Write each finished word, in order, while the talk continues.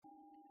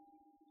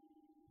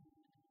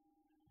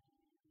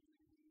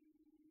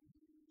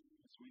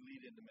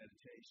lead into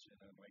meditation,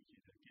 I'd like you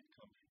to get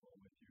comfortable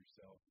with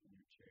yourself in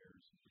your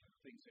chairs. If you have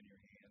things in your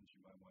hands,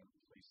 you might want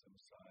to place them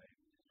aside,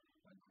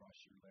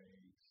 uncross your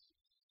legs,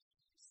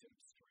 sit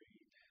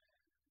straight,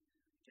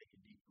 take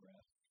a deep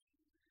breath.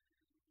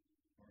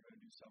 We're going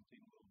to do something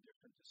a little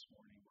different this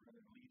morning. We're going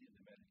to lead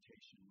into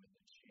meditation with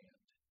a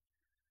chant.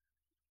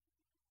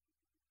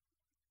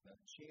 Now,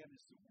 the chant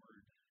is the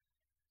word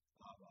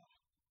Abba.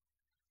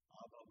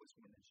 Abba was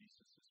one of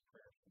Jesus'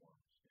 prayer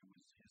forms. It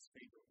was his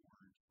favorite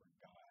word for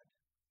God.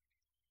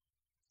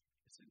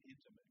 It's an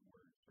intimate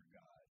word for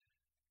God.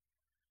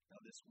 Now,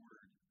 this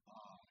word,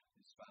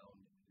 is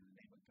found in the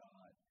name of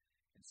God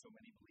in so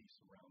many beliefs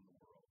around the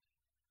world.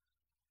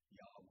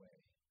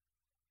 Yahweh,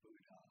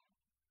 Buddha,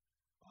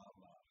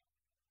 Allah,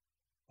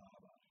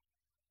 Baba,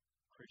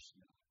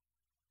 Krishna.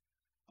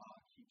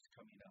 Keeps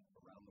coming up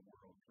around the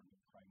world from the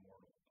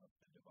primordial of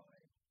the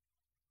divine.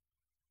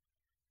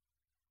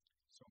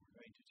 So we're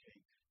going to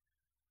take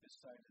this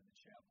side of the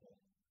chapel,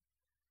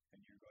 and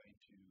you're going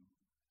to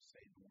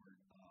say the word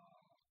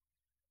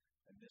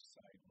and this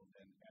side will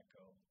then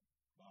echo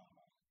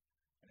Baba.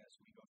 And as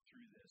we go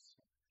through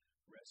this,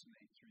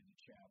 resonate through the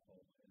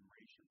chapel and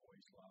raise your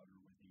voice louder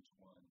with each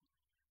one.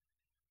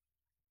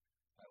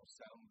 I will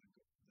sound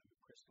the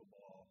crystal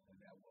ball, and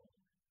that will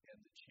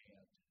end the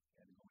chant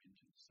and go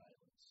into the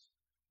silence.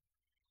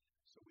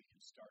 So we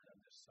can start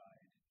on this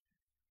side.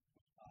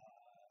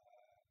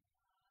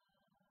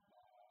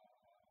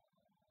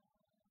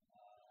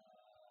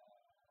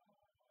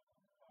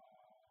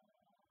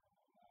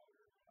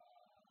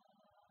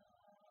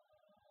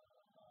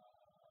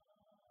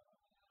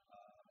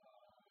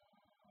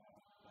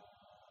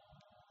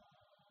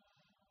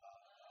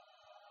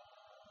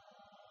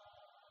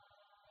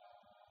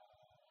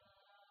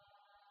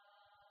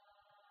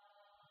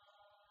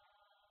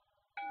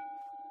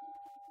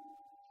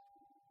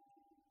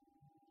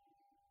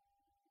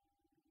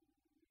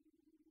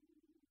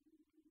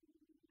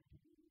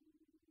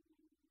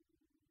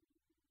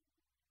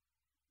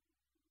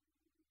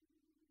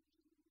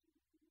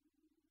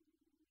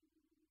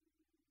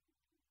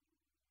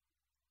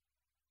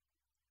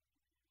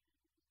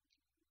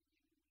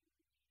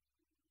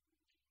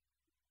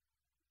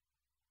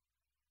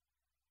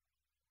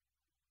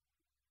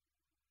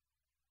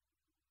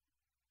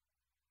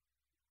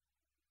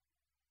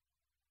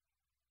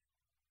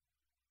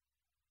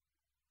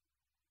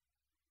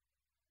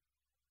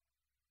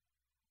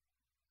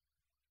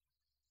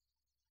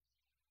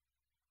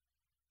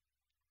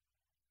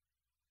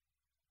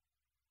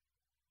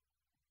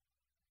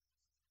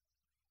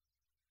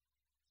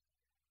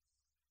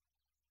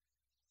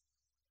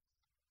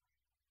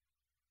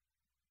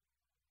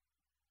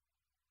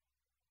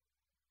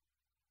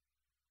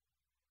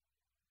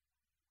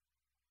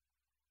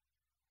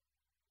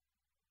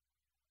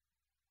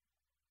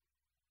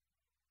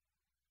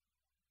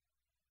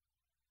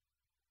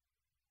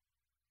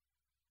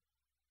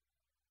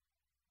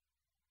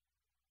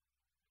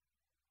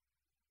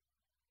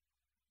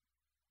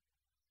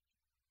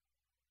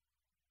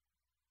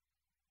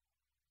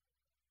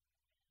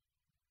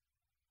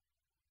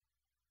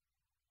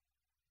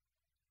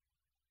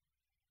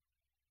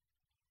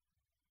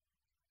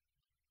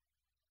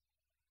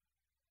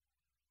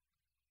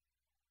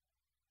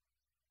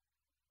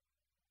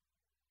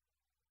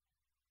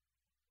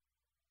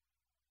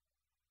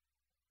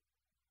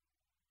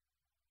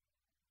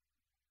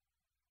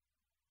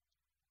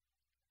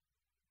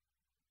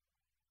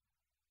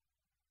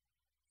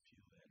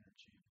 Feel the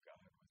energy of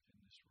God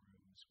within this room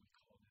as we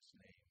call his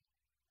name.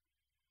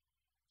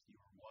 You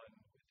are one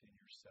within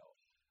yourself.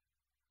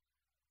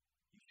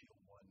 You feel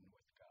one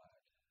with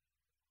God.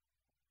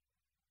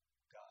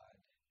 God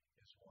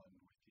is one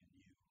within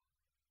you.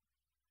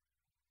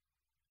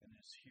 And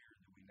it's here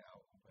that we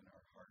now open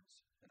our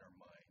hearts and our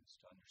minds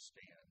to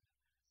understand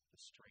the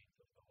strength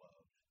of the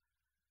love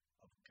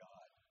of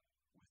God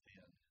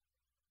within.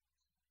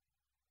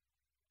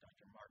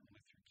 Dr. Martin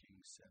Luther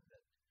King said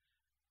that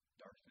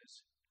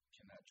darkness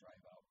cannot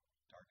drive out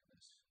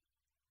darkness.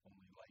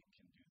 Only light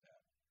can do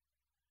that.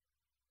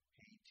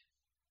 Hate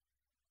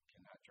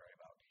cannot drive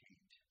out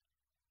hate.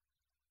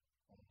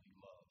 Only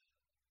love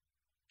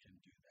can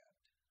do that.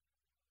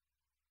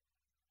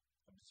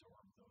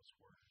 Absorb those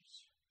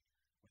words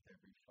with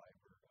every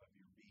fiber of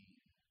your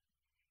being.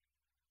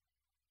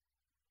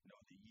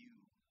 Know that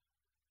you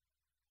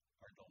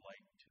are the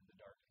light to the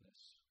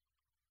darkness.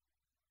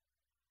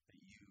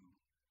 That you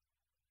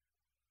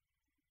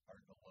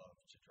are the love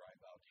to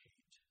drive out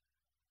hate.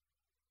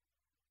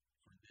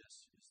 For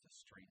this is the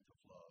strength of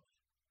love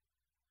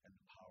and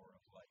the power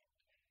of light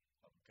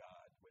of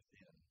God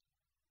within.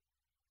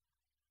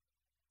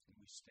 And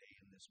we stay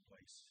in this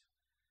place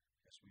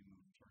as we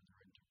move further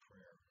into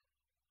prayer.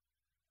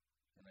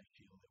 And I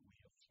feel that we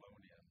have flown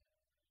in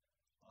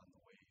on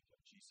the wave of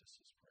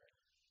Jesus' prayer.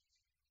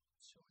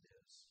 So it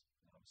is.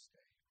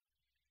 Namaste.